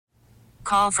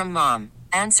Call from mom.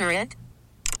 Answer it.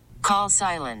 Call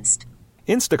silenced.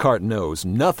 Instacart knows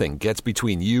nothing gets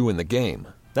between you and the game.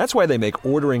 That's why they make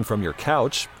ordering from your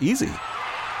couch easy.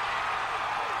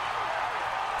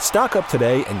 Stock up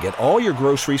today and get all your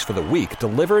groceries for the week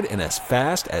delivered in as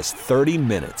fast as 30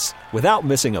 minutes without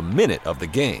missing a minute of the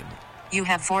game. You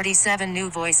have 47 new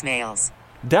voicemails.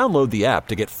 Download the app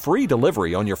to get free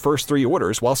delivery on your first 3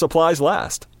 orders while supplies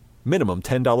last. Minimum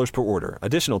 $10 per order.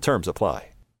 Additional terms apply.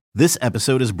 This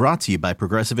episode is brought to you by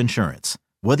Progressive Insurance.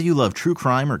 Whether you love true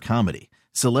crime or comedy,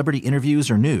 celebrity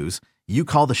interviews or news, you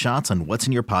call the shots on what's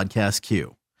in your podcast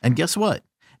queue. And guess what?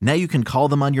 Now you can call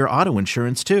them on your auto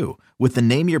insurance too with the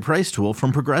Name Your Price tool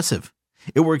from Progressive.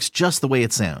 It works just the way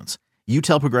it sounds. You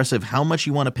tell Progressive how much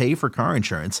you want to pay for car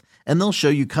insurance, and they'll show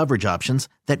you coverage options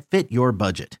that fit your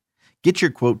budget. Get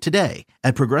your quote today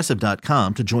at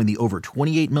Progressive.com to join the over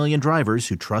 28 million drivers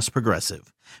who trust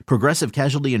Progressive. Progressive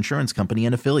Casualty Insurance Company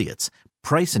and Affiliates.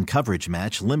 Price and coverage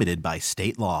match limited by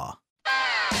state law.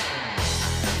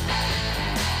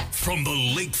 From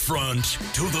the lakefront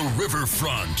to the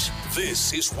riverfront,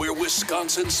 this is where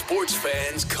Wisconsin sports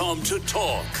fans come to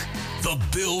talk. The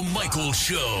Bill Michaels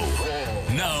Show.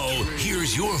 Now,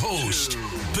 here's your host,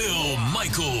 Bill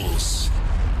Michaels.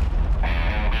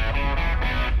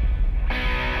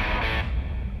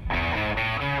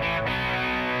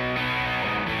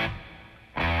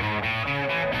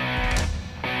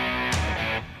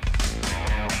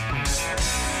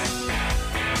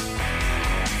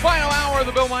 Final hour of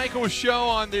the Bill Michaels Show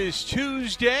on this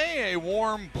Tuesday, a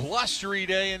warm, blustery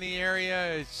day in the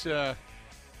area. It's the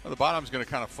bottom's going to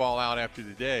kind of fall out after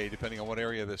the day, depending on what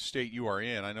area of the state you are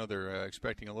in. I know they're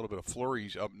expecting a little bit of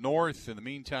flurries up north. In the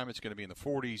meantime, it's going to be in the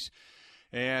 40s.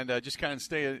 And just kind of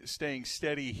staying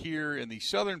steady here in the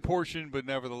southern portion, but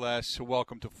nevertheless,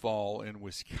 welcome to fall in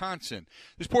Wisconsin.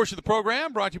 This portion of the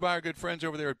program brought to you by our good friends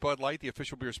over there at Bud Light, the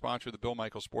official beer sponsor of the Bill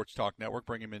Michaels Sports Talk Network.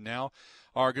 Bring him in now.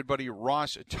 Our good buddy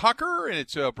Ross Tucker, and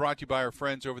it's brought to you by our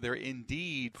friends over there,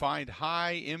 Indeed. Find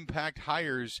high-impact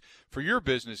hires for your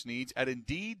business needs at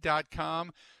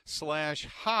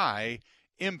Indeed.com/high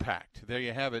impact. There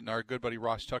you have it. And our good buddy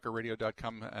Ross Tucker,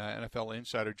 radio.com NFL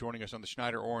insider, joining us on the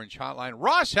Schneider Orange hotline.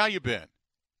 Ross, how you been?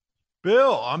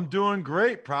 Bill, I'm doing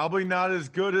great. Probably not as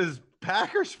good as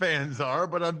Packers fans are,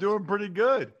 but I'm doing pretty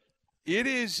good. It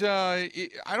is, I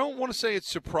don't want to say it's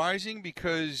surprising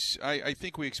because I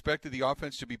think we expected the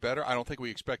offense to be better. I don't think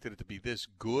we expected it to be this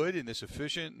good and this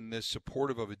efficient and this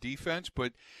supportive of a defense,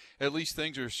 but at least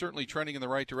things are certainly trending in the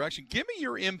right direction. Give me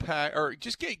your impact, or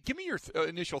just give me your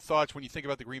initial thoughts when you think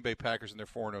about the Green Bay Packers and their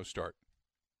 4-0 start.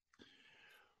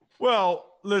 Well,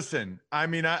 listen, I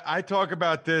mean, I talk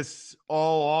about this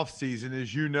all offseason,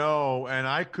 as you know, and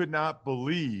I could not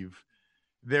believe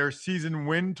their season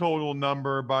win total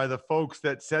number by the folks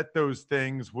that set those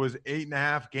things was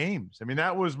 8.5 games. I mean,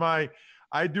 that was I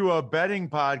do a betting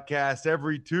podcast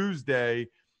every Tuesday.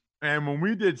 And when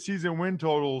we did season win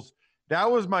totals, that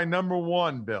was my number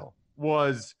one, Bill,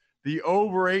 was the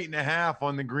over 8.5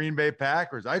 on the Green Bay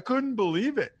Packers. I couldn't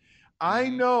believe it. I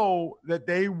know that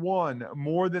they won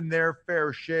more than their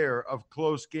fair share of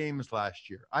close games last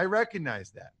year. I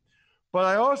recognize that. But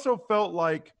I also felt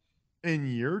like in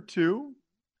year 2,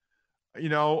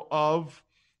 of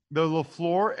the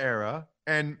LaFleur era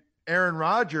and Aaron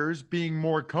Rodgers being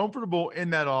more comfortable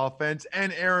in that offense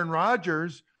and Aaron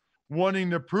Rodgers wanting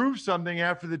to prove something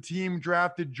after the team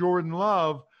drafted Jordan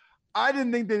Love, I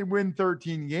didn't think they'd win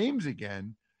 13 games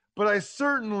again, but I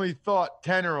certainly thought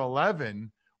 10 or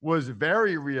 11 was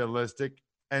very realistic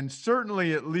and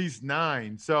certainly at least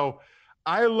 9. So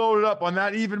I loaded up on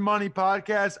that Even Money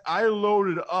podcast. I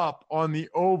loaded up on the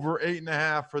over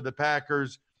 8.5 for the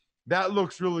Packers. That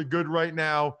looks really good right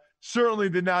now. Certainly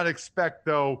did not expect,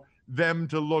 though, them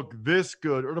to look this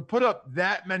good or to put up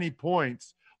that many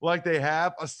points like they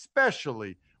have,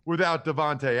 especially without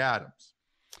Davante Adams.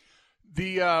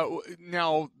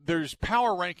 Now, there's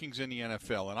power rankings in the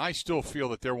NFL, and I still feel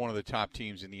that they're one of the top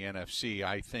teams in the NFC.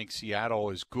 I think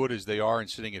Seattle, as good as they are and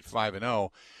sitting at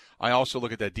 5-0, I also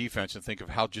look at that defense and think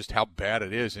of how bad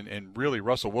it is. And really,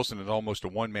 Russell Wilson is almost a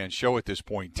one-man show at this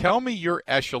point. Tell me your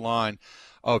echelon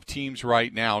of teams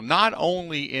right now, not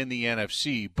only in the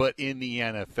NFC, but in the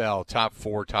NFL, top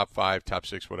 4, top 5, top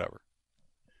 6, whatever.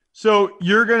 So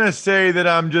you're going to say that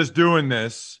I'm just doing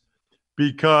this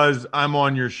because I'm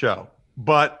on your show,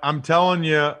 but I'm telling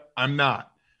you, I'm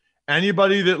not.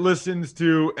 Anybody that listens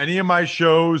to any of my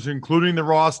shows, including the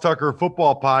Ross Tucker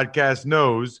Football Podcast,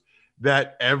 knows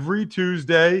that every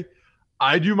Tuesday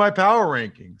I do my power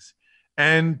rankings.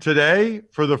 And today,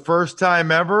 for the first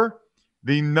time ever,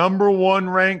 the number 1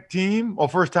 ranked team, well,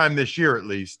 first time this year at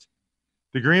least,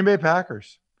 the Green Bay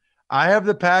Packers. I have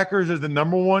the Packers as the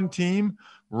number 1 team,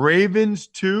 Ravens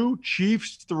 2,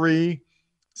 Chiefs 3,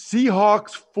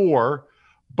 Seahawks 4,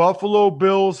 Buffalo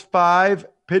Bills 5,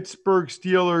 Pittsburgh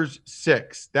Steelers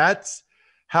 6. That's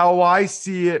how I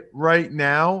see it right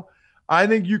now. I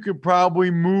think you could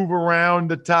probably move around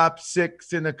the top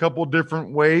 6 in a couple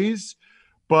different ways,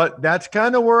 but that's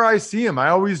kind of where I see them. I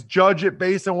always judge it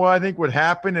based on what I think would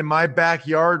happen in my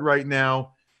backyard right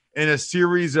now in a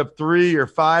series of 3 or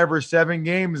 5 or 7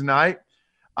 games. And I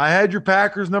had your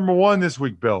Packers number 1 this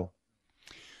week, Bill.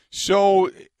 So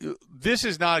this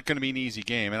is not going to be an easy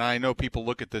game, and I know people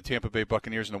look at the Tampa Bay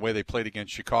Buccaneers and the way they played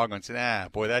against Chicago and say,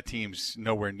 boy, that team's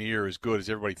nowhere near as good as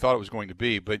everybody thought it was going to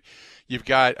be. But you've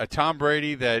got a Tom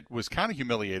Brady that was kind of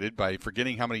humiliated by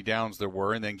forgetting how many downs there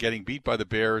were and then getting beat by the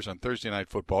Bears on Thursday Night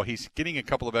Football. He's getting a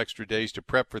couple of extra days to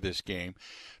prep for this game.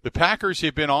 The Packers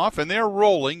have been off, and they're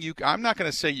rolling. I'm not going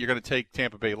to say you're going to take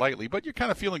Tampa Bay lightly, but you're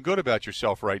kind of feeling good about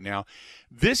yourself right now.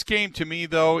 This game, to me,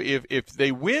 though, if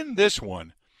they win this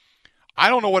one, I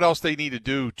don't know what else they need to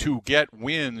do to get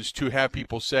wins to have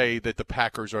people say that the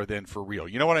Packers are then for real.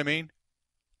 You know what I mean?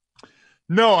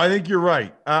 No, I think you're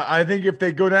right. I think if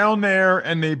they go down there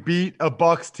and they beat a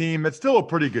Bucs team, it's still a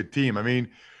pretty good team. I mean,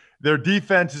 their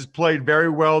defense has played very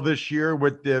well this year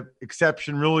with the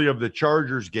exception really of the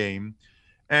Chargers game.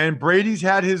 And Brady's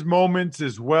had his moments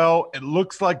as well. It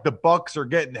looks like the Bucs are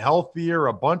getting healthier.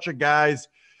 A bunch of guys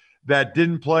that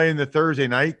didn't play in the Thursday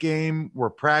night game were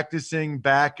practicing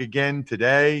back again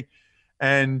today.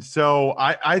 And so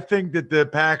I think that the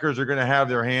Packers are going to have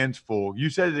their hands full.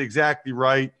 You said it exactly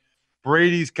right.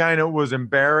 Brady's kind of was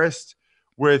embarrassed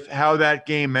with how that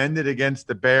game ended against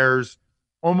the Bears.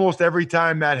 Almost every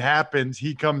time that happens,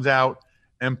 he comes out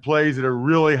and plays at a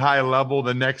really high level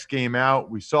the next game out.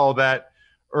 We saw that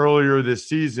earlier this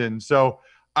season. So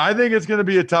I think it's going to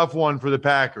be a tough one for the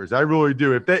Packers. I really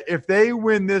do. If they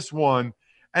win this one,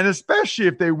 and especially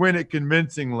if they win it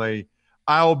convincingly,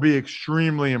 I'll be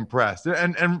extremely impressed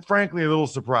and frankly a little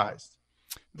surprised.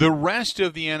 The rest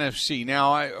of the NFC.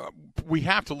 Now, we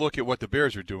have to look at what the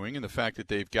Bears are doing and the fact that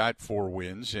they've got 4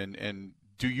 wins. And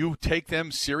do you take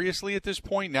them seriously at this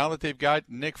point now that they've got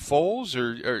Nick Foles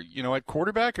or at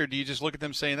quarterback, or do you just look at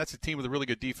them saying that's a team with a really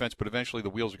good defense, but eventually the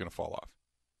wheels are going to fall off?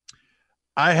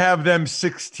 I have them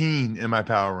 16 in my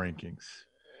power rankings.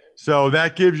 So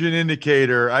that gives you an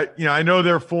indicator. I know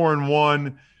they're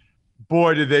 4-1.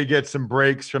 Boy, did they get some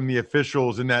breaks from the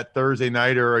officials in that Thursday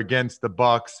nighter against the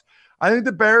Bucs. I think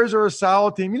the Bears are a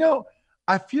solid team.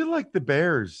 I feel like the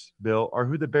Bears, Bill, are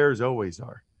who the Bears always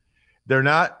are. They're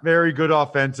not very good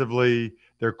offensively.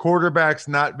 Their quarterback's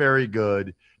not very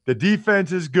good. The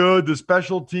defense is good. The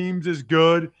special teams is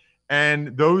good.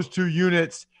 And those 2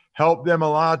 units help them a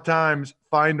lot of times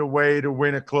find a way to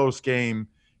win a close game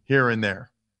here and there.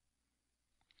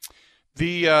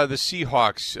 The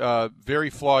Seahawks, very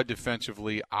flawed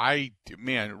defensively.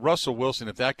 Russell Wilson,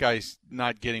 if that guy's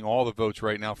not getting all the votes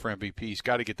right now for MVP, he's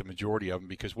got to get the majority of them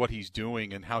because what he's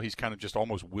doing and how he's kind of just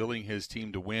almost willing his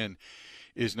team to win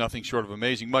is nothing short of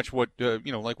amazing. Much what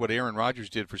like what Aaron Rodgers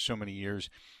did for so many years.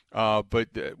 But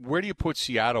where do you put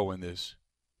Seattle in this?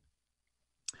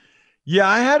 Yeah,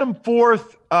 I had him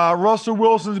 4th. Russell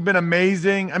Wilson's been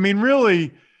amazing. I mean,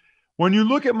 really, when you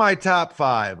look at my top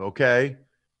 5, okay,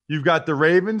 you've got the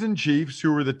Ravens and Chiefs,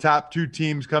 who were the top 2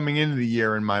 teams coming into the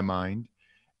year in my mind.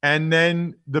 And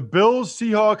then the Bills,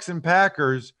 Seahawks, and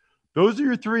Packers, those are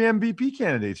your 3 MVP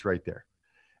candidates right there.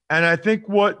 And I think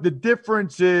what the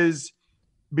difference is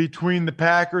between the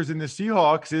Packers and the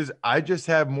Seahawks is I just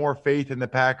have more faith in the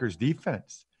Packers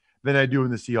defense than I do in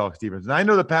the Seahawks defense. And I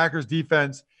know the Packers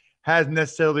defense hasn't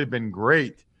necessarily been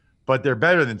great, but they're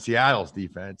better than Seattle's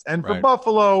defense. And for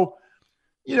Buffalo,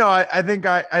 I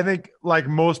think like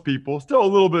most people, still a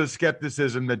little bit of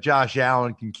skepticism that Josh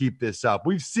Allen can keep this up.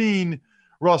 We've seen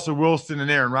Russell Wilson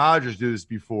and Aaron Rodgers do this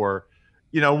before.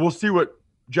 We'll see what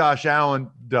Josh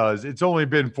Allen does. It's only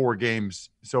been 4 games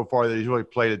so far that he's really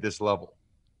played at this level.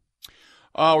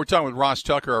 We're talking with Ross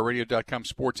Tucker, our Radio.com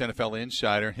Sports NFL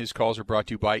Insider. His calls are brought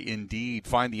to you by Indeed.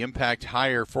 Find the impact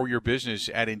hire for your business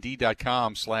at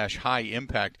Indeed.com/high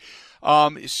impact.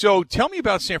 So tell me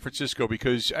about San Francisco,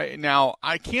 because now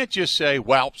I can't just say,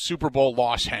 well, Super Bowl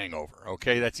loss hangover.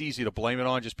 Okay, that's easy to blame it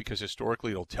on just because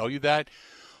historically it'll tell you that.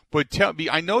 But tell me,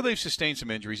 I know they've sustained some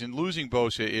injuries, and losing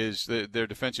Bosa is their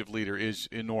defensive leader is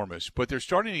enormous. But they're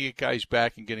starting to get guys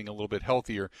back and getting a little bit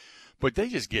healthier. But they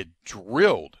just get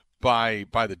drilled by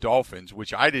the Dolphins,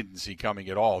 which I didn't see coming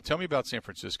at all. Tell me about San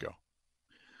Francisco.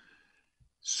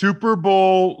 Super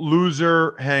Bowl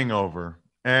loser hangover.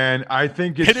 And I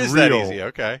think it's real. It is that easy.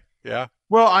 Okay. Yeah.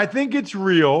 Well, I think it's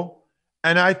real.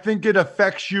 And I think it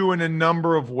affects you in a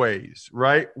number of ways,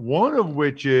 right? One of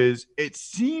which is it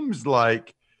seems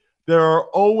like there are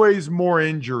always more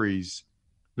injuries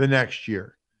the next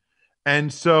year.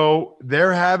 And so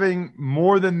they're having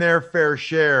more than their fair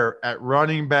share at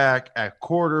running back, at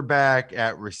quarterback,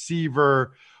 at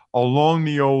receiver, along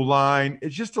the O-line.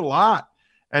 It's just a lot.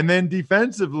 And then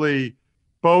defensively,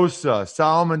 Bosa,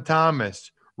 Solomon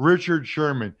Thomas, Richard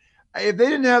Sherman. If they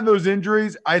didn't have those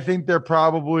injuries, I think they're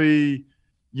probably,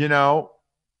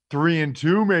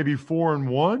 3-2, maybe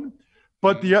 4-1.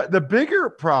 But the bigger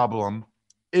problem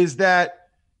is that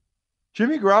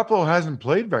Jimmy Garoppolo hasn't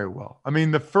played very well. I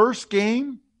mean, the first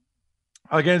game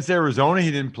against Arizona,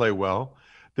 he didn't play well.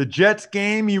 The Jets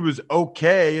game, he was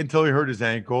okay until he hurt his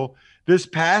ankle. This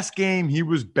past game, he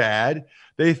was bad.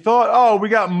 They thought, oh, we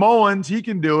got Mullins. He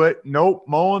can do it. Nope.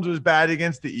 Mullins was bad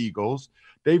against the Eagles.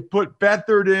 They've put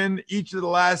Beathard in each of the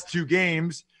last 2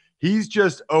 games. He's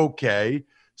just okay.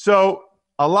 So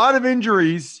a lot of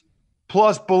injuries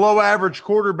plus below average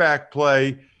quarterback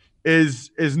play is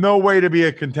no way to be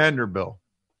a contender, Bill.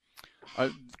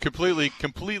 I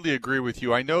completely agree with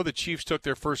you. I know the Chiefs took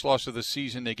their first loss of the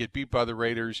season. They get beat by the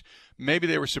Raiders. Maybe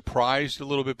they were surprised a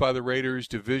little bit by the Raiders,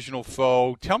 divisional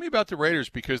foe. Tell me about the Raiders,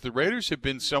 because the Raiders have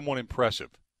been somewhat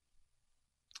impressive.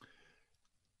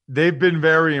 They've been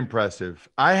very impressive.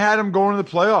 I had them going to the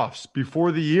playoffs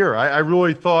before the year. I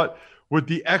really thought with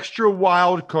the extra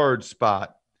wild card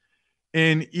spot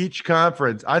in each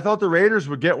conference, I thought the Raiders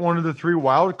would get one of the 3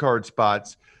 wild card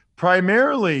spots,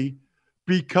 primarily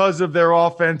because of their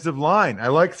offensive line. I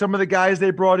like some of the guys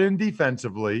they brought in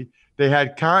defensively. They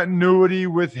had continuity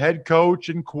with head coach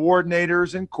and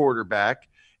coordinators and quarterback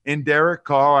in Derek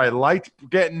Carr. I liked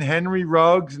getting Henry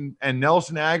Ruggs and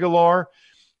Nelson Aguilar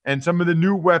and some of the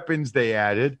new weapons they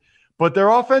added. But their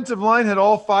offensive line had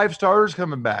all 5 starters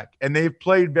coming back, and they've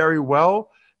played very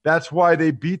well. That's why they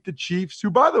beat the Chiefs,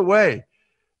 who, by the way,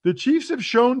 the Chiefs have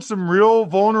shown some real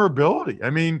vulnerability.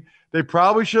 I mean, they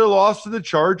probably should have lost to the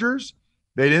Chargers.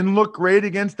 They didn't look great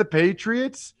against the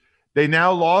Patriots. They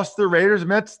now lost the Raiders,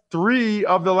 and that's 3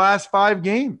 of the last 5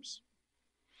 games.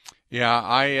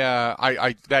 Yeah,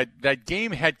 that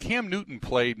game, had Cam Newton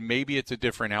played, maybe it's a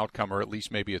different outcome, or at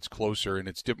least maybe it's closer and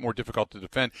it's more difficult to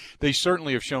defend. They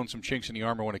certainly have shown some chinks in the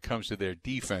armor when it comes to their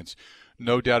defense.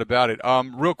 No doubt about it.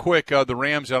 Real quick, the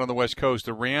Rams out on the West Coast.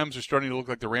 The Rams are starting to look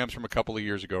like the Rams from a couple of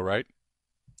years ago, right?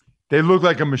 They look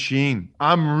like a machine.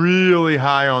 I'm really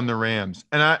high on the Rams.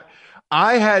 And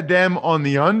I had them on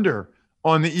the under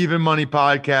on the Even Money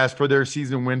podcast for their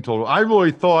season win total. I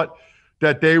really thought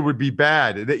that they would be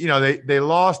bad. They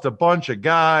lost a bunch of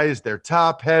guys. They're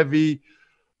top heavy.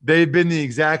 They've been the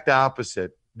exact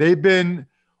opposite. They've been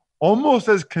almost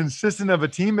as consistent of a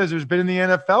team as there's been in the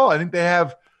NFL. I think they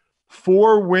have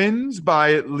 4 wins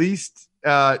by at least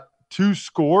 2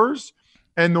 scores.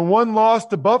 And the one loss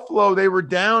to Buffalo, they were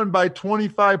down by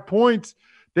 25 points.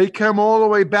 They come all the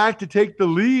way back to take the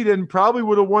lead and probably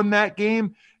would have won that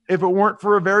game if it weren't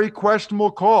for a very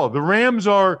questionable call. The Rams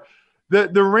are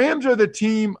the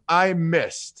team I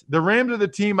missed. The Rams are the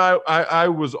team I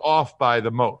was off by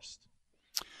the most.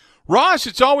 Ross,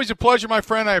 it's always a pleasure, my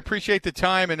friend. I appreciate the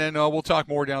time, and then we'll talk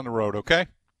more down the road, okay?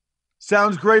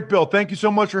 Sounds great, Bill. Thank you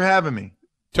so much for having me.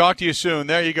 Talk to you soon.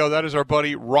 There you go. That is our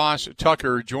buddy Ross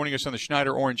Tucker joining us on the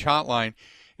Schneider Orange Hotline.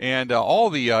 And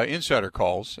all the insider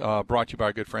calls brought to you by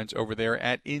our good friends over there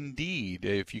at Indeed.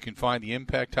 If you can find the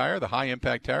impact tire, the high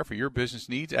impact tire for your business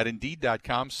needs at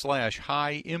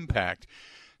Indeed.com/high impact.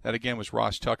 That again was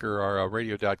Ross Tucker, our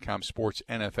Radio.com Sports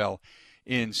NFL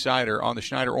insider on the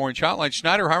Schneider Orange Hotline.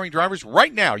 Schneider hiring drivers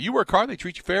right now. You work hard, they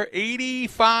treat you fair.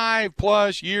 85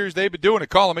 plus years they've been doing it.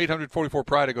 Call them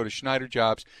 844-PRIDE to go to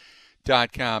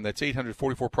SchneiderJobs.com. That's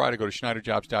 844-PRIDE to go to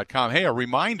SchneiderJobs.com. Hey, a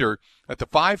reminder that the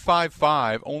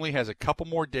 555 only has a couple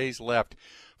more days left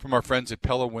from our friends at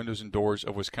Pella Windows and Doors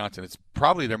of Wisconsin. It's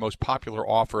probably their most popular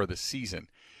offer of the season.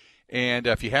 And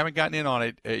if you haven't gotten in on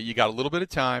it, you got a little bit of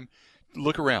time.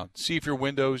 Look around. See if your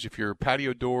windows, if your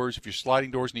patio doors, if your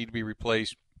sliding doors need to be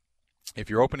replaced, if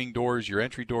your opening doors, your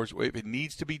entry doors, if it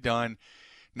needs to be done,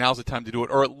 now's the time to do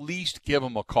it, or at least give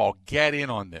them a call. Get in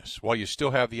on this while you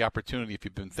still have the opportunity. If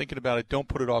you've been thinking about it, don't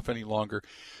put it off any longer.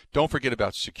 Don't forget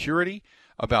about security,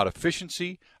 about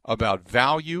efficiency, about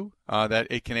value that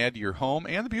it can add to your home,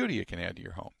 and the beauty it can add to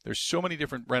your home. There's so many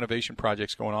different renovation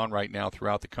projects going on right now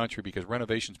throughout the country because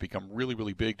renovations become really,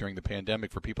 really big during the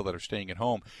pandemic for people that are staying at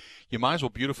home. You might as well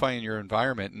beautify in your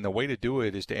environment, and the way to do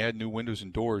it is to add new windows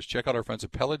and doors. Check out our friends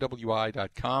at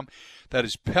PellaWI.com. That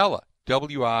is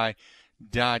PellaWI.com.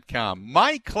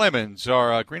 Mike Clemens,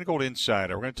 our Green and Gold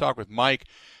insider. We're going to talk with Mike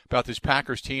about this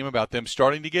Packers team, about them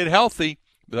starting to get healthy,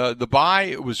 The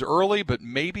bye was early, but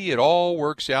maybe it all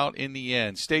works out in the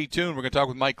end. Stay tuned. We're going to talk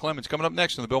with Mike Clemens coming up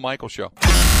next on the Bill Michaels Show.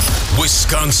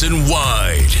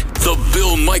 Wisconsin-wide, the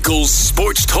Bill Michaels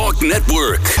Sports Talk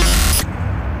Network.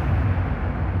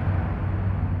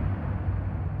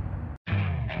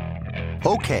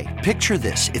 Okay, picture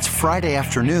this. It's Friday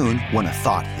afternoon when a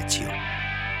thought hits you.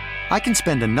 I can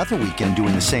spend another weekend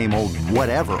doing the same old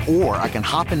whatever, or I can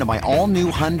hop into my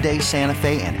all-new Hyundai Santa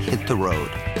Fe and hit the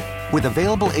road. With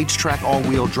available H-Track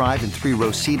all-wheel drive and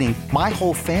 3-row seating, my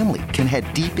whole family can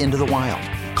head deep into the wild.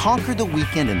 Conquer the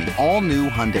weekend in the all-new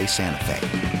Hyundai Santa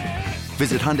Fe.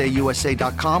 Visit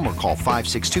HyundaiUSA.com or call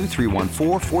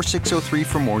 562-314-4603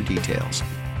 for more details.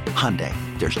 Hyundai,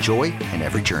 there's joy in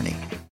every journey.